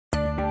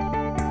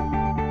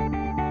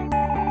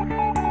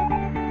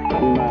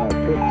15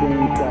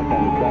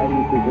 seconds.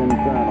 Guidance is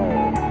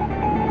internal.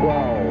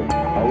 12,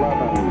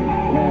 11,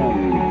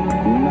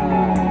 10,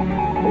 9.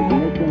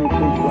 Ignition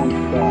sequence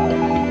start.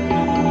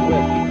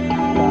 6,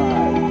 5,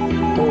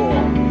 4,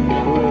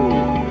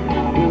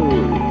 3, 2,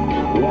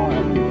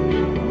 1,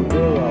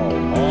 0.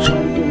 All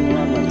engine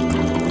running.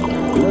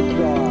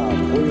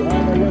 Liftoff. We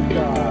have a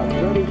liftoff.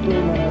 32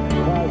 minutes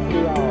past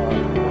the hour.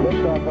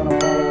 Liftoff on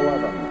Apollo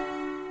 11.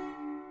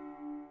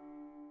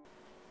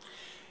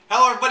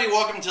 Hello everybody,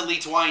 welcome to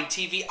Leeds Wine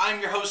TV. I'm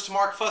your host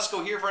Mark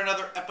Fusco here for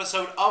another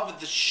episode of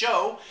the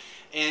show.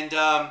 And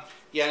yeah,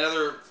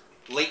 another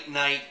late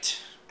night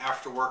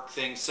after work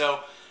thing. So,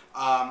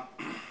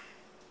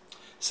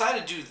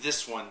 decided to do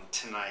this one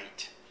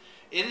tonight.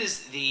 It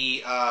is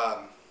the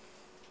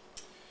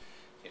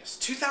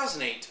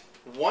 2008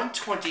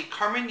 120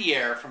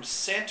 Carmémère from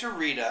Santa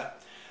Rita.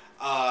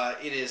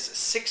 It is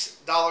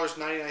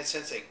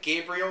 $6.99 at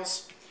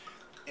Gabriel's.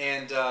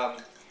 And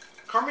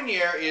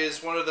Carmémère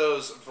is one of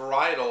those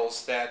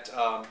varietals that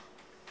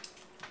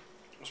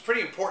was pretty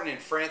important in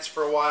France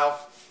for a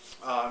while.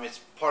 It's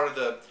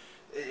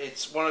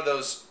one of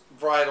those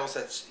varietals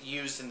that's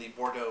used in the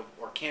Bordeaux,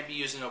 or can be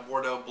used in a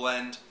Bordeaux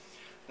blend,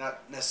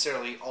 not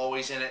necessarily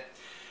always in it.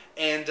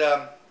 And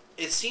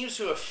it seems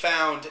to have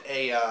found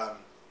a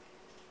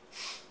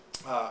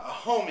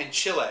home in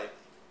Chile,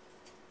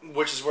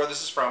 which is where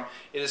this is from.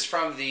 It is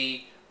from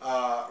the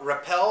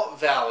Rapel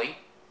Valley.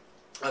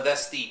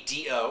 That's the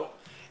DO.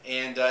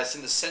 And it's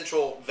in the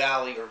Central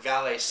Valley, or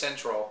Valle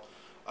Central,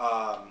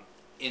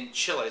 in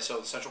Chile, so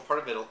the central part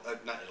of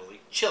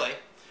Chile.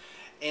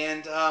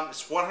 And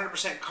it's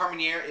 100%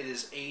 Carmémère. It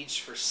is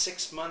aged for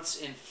 6 months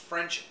in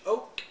French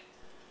oak.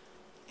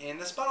 And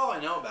that's about all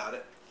I know about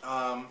it,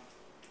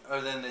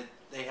 other than that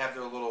they have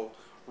their little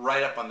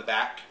write-up on the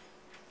back.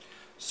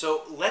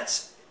 So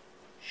let's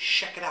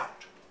check it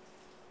out.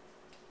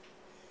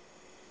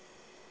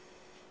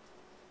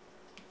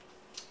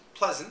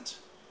 Pleasant.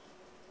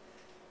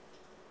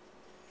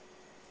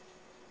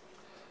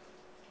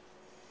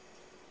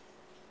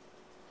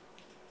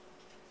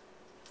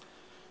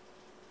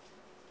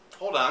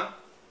 Hold on.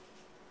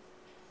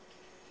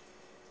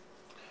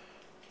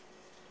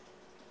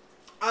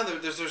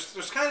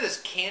 There's kind of this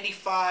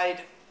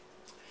candified.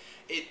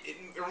 It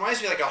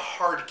reminds me like a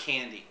hard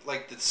candy,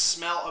 like the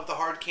smell of the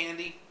hard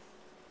candy.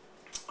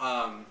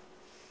 Kind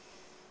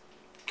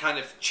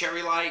of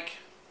cherry-like.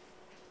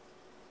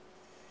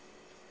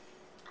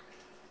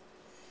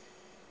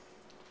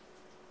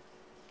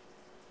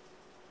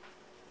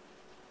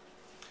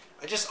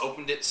 I just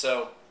opened it,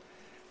 so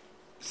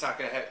it's not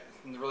gonna have.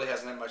 It really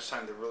hasn't had much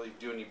time to really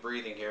do any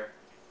breathing here.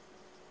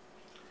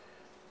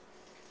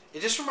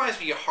 It just reminds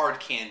me of hard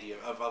candy,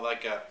 of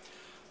like a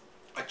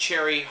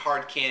cherry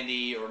hard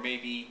candy, or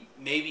maybe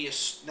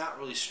not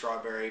really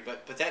strawberry,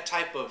 but that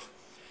type of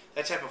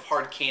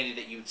hard candy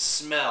that you'd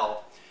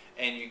smell,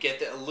 and you get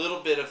a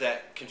little bit of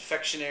that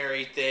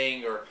confectionery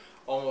thing, or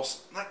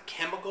almost not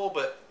chemical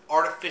but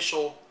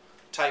artificial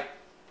type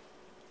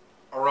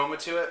aroma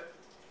to it.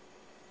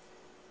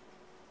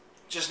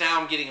 Just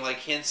now I'm getting like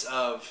hints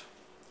of,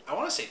 I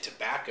want to say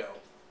tobacco.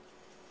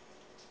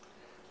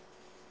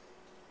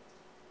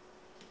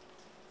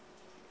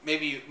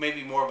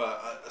 Maybe more of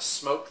a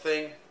smoke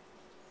thing.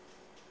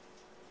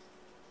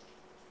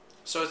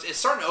 So it's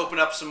starting to open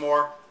up some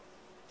more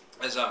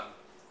as I'm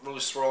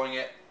really swirling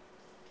it.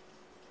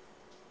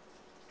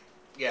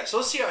 Yeah, so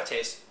let's see how it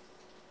tastes.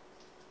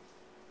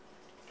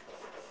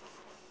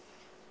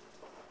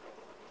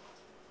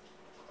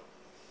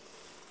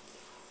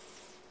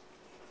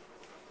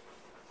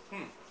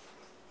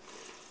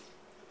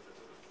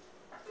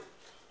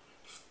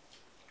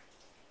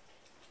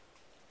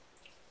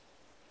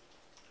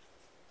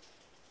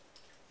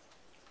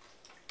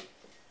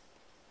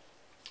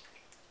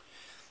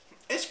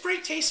 It's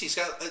pretty tasty. It's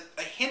got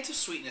a hint of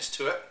sweetness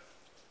to it.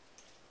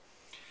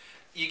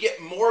 You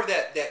get more of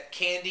that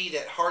candy,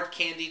 that hard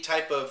candy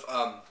type of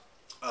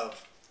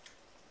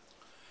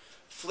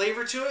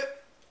flavor to it.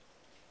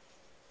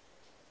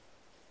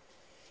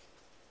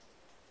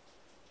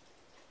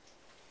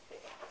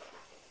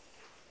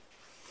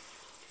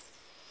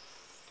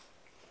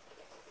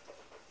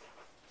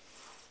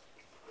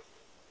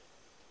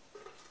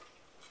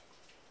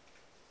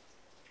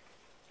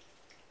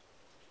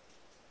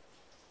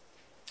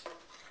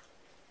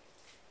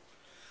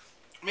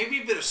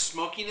 Maybe a bit of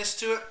smokiness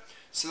to it,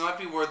 so that might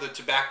be where the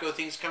tobacco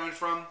thing's coming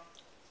from.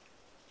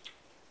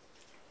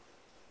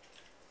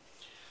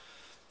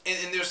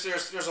 And there's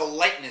a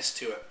lightness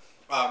to it.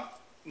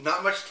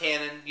 Not much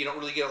tannin. You don't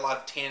really get a lot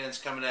of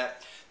tannins coming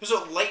at. There's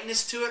a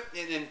lightness to it,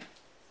 and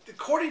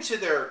according to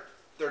their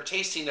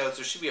tasting notes,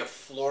 there should be a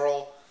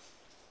floral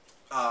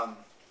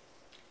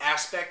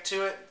aspect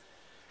to it.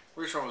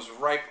 Rich one was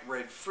ripe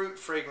red fruit,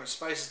 fragrant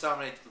spices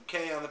dominate the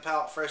bouquet on the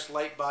palate. Fresh,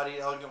 light-bodied,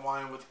 elegant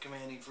wine with a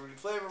commanding fruity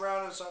flavor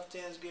around it. Soft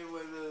tannins give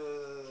away.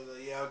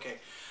 Yeah, okay.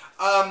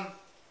 I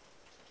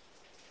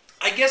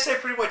guess I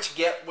pretty much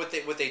get what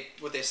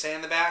they say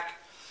in the back.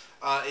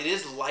 It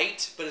is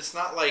light, but it's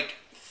not like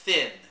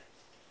thin.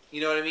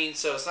 You know what I mean?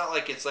 So it's not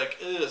like it's like,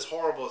 ugh, it's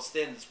horrible, it's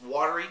thin, it's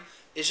watery.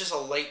 It's just a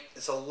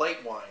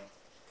light wine.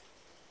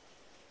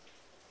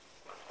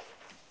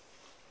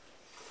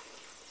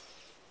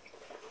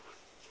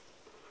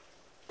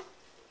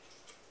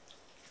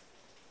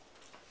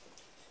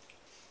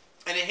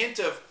 And a hint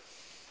of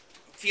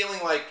feeling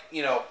like,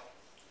 you know,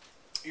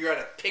 you're at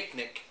a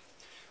picnic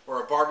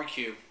or a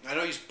barbecue. I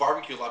know you use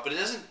barbecue a lot, but it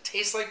doesn't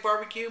taste like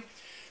barbecue,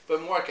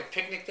 but more like a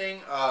picnic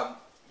thing.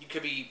 You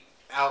could be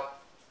out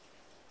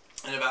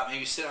and about,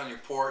 maybe sit on your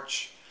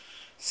porch,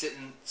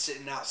 sitting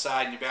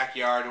outside in your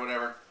backyard or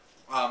whatever.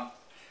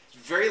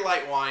 Very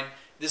light wine.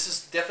 This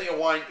is definitely a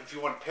wine, if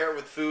you want to pair it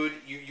with food,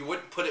 you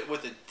wouldn't put it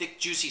with a thick,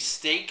 juicy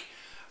steak.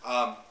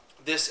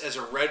 This as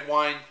a red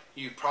wine,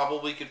 you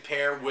probably could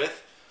pair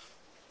with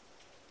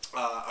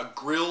a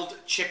grilled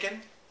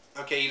chicken.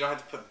 Okay, you don't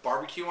have to put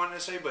barbecue on it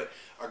necessarily, but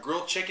a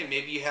grilled chicken,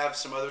 maybe you have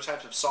some other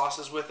types of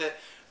sauces with it,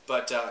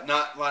 but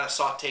not a lot of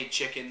sauteed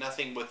chicken,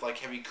 nothing with like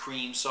heavy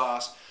cream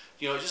sauce.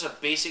 You know, just a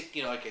basic,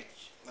 you know,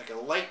 like a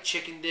light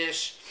chicken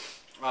dish,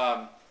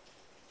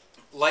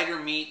 lighter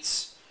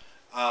meats,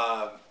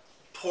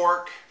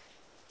 pork,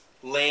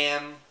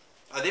 lamb.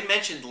 They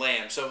mentioned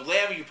lamb, so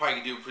lamb you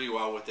probably could do pretty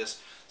well with this.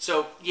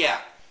 So yeah,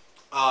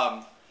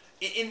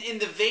 in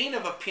the vein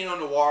of a Pinot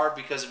Noir,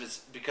 because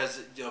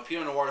you know,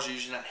 Pinot Noirs are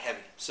usually not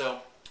heavy. So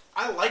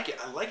I like it.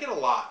 I like it a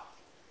lot.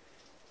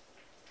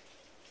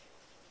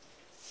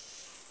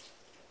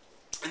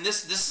 And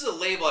this is a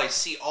label I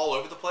see all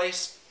over the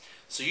place,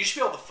 so you should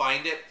be able to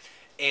find it.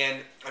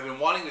 And I've been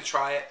wanting to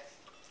try it,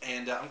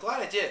 and I'm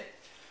glad I did.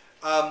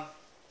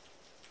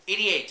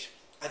 88.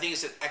 I think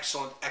it's an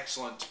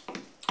excellent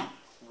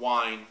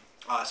wine,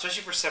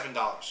 especially for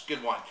 $7.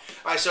 Good wine.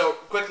 All right, so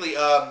quickly,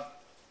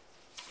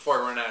 before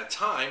I run out of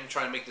time, I'm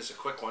trying to make this a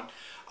quick one.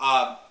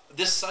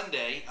 This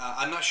Sunday,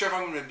 I'm not sure if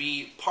I'm going to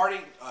be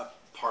partying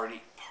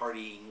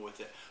with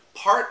it,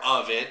 part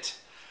of it,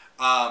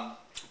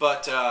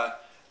 but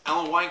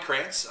Alan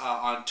Weinkrantz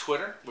on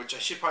Twitter, which I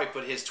should probably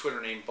put his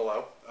Twitter name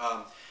below.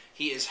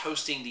 He is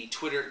hosting the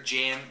Twitter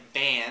Jam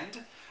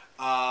Band.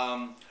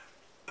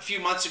 A few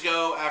months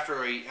ago,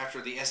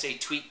 after the SA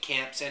Tweet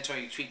Camp, San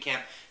Antonio Tweet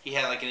Camp, he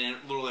had like a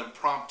little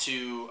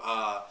impromptu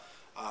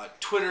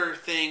Twitter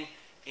thing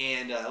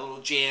and a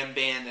little jam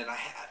band, and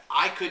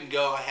I couldn't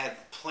go. I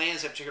had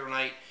plans that particular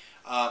night.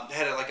 I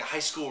had like a high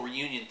school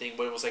reunion thing,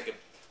 but it was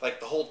like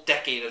the whole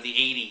decade of the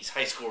 '80s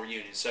high school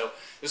reunion. So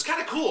it was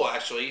kind of cool,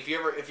 actually. If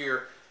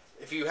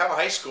you have a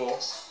high school,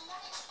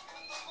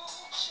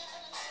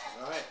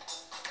 all right.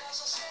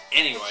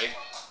 Anyway,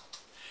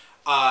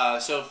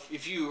 so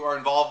if you are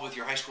involved with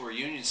your high school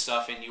reunion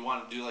stuff and you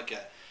want to do like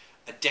a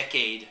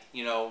decade,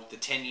 you know, the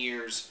 10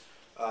 years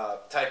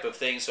type of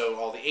thing, so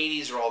all the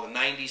 80s or all the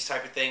 90s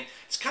type of thing,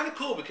 it's kind of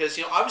cool because,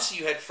 you know, obviously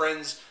you had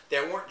friends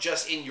that weren't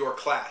just in your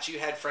class. You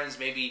had friends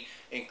maybe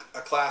in a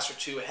class or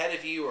two ahead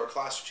of you or a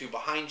class or two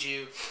behind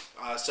you.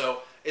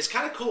 So it's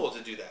kind of cool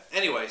to do that.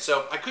 Anyway,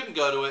 so I couldn't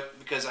go to it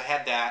because I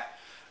had that,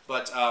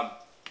 but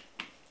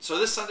so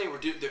this Sunday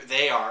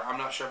I'm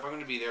not sure if I'm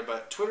going to be there,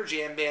 but Twitter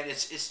Jam Band,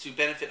 it's to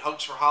benefit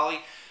Hugs for Holly.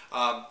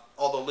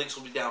 All the links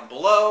will be down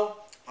below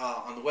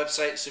on the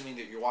website, assuming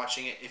that you're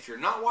watching it. If you're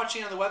not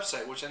watching on the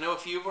website, which I know a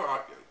few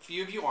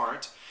of you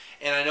aren't,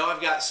 and I know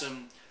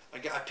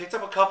I picked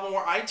up a couple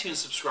more iTunes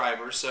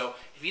subscribers, so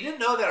if you didn't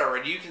know that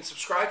already, you can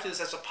subscribe to this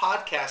as a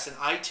podcast in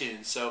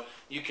iTunes, so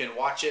you can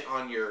watch it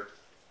on your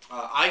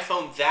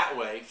iPhone that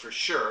way for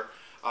sure.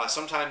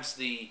 Sometimes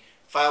the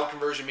file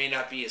conversion may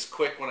not be as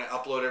quick when I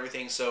upload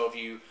everything, so if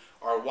you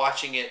are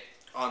watching it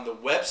on the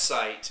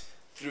website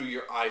through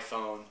your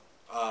iPhone,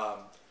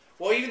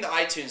 well, even the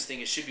iTunes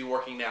thing, it should be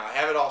working now. I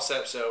have it all set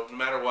up, so no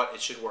matter what,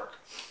 it should work.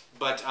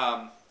 But,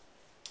 so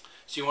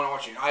you want to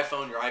watch on your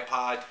iPhone, your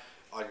iPod,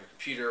 on your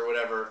computer, or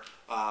whatever,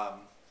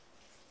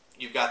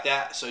 you've got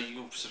that. So you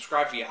can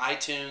subscribe via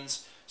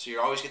iTunes, so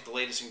you always get the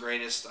latest and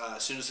greatest.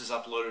 As soon as it's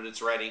uploaded,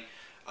 it's ready.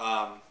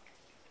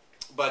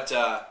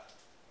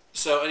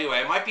 So anyway,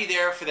 I might be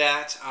there for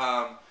that.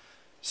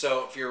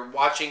 So if you're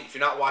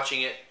not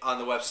watching it on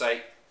the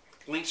website,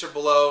 links are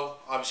below,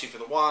 obviously for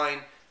the wine.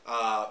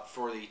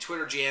 For the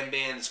Twitter Jam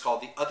Band, it's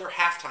called The Other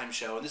Halftime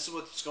Show, and this is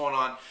what's going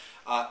on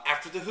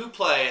after the Who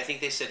play. I think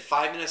they said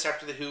 5 minutes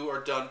after the Who are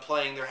done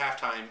playing their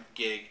halftime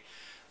gig,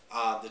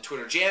 the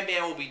Twitter Jam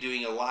Band will be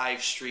doing a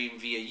live stream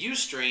via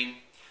Ustream,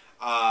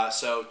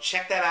 so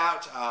check that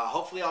out.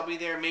 Hopefully I'll be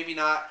there, maybe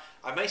not.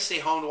 I might stay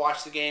home to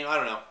watch the game, I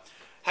don't know.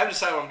 Haven't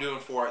decided what I'm doing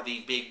for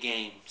the big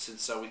game,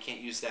 since we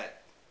can't use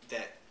that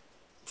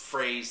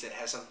phrase that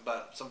has something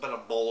about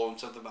a bowl and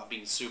something about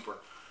being super.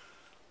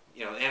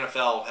 You know, the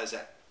NFL has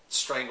that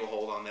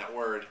stranglehold on that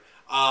word.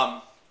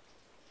 So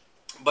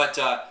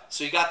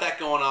you got that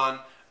going on.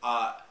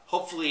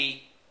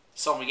 Hopefully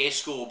Salt Gay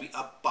School will be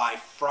up by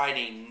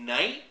Friday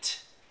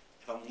night.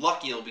 If I'm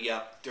lucky, it'll be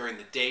up during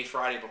the day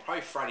Friday, but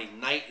probably Friday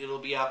night it'll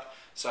be up.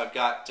 So I've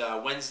got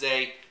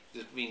Wednesday,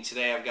 meaning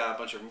today, I've got a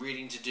bunch of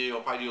reading to do.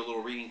 I'll probably do a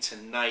little reading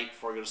tonight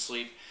before I go to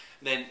sleep,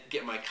 and then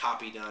get my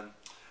copy done.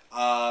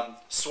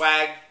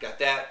 Swag, got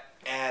that.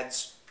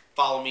 Ads,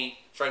 follow me,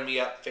 friend me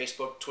up,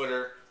 Facebook,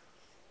 Twitter,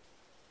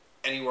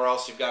 anywhere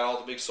else. You've got all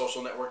the big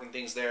social networking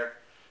things there.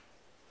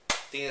 I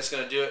think that's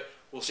going to do it.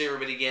 We'll see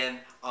everybody again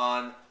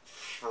on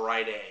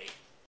Friday.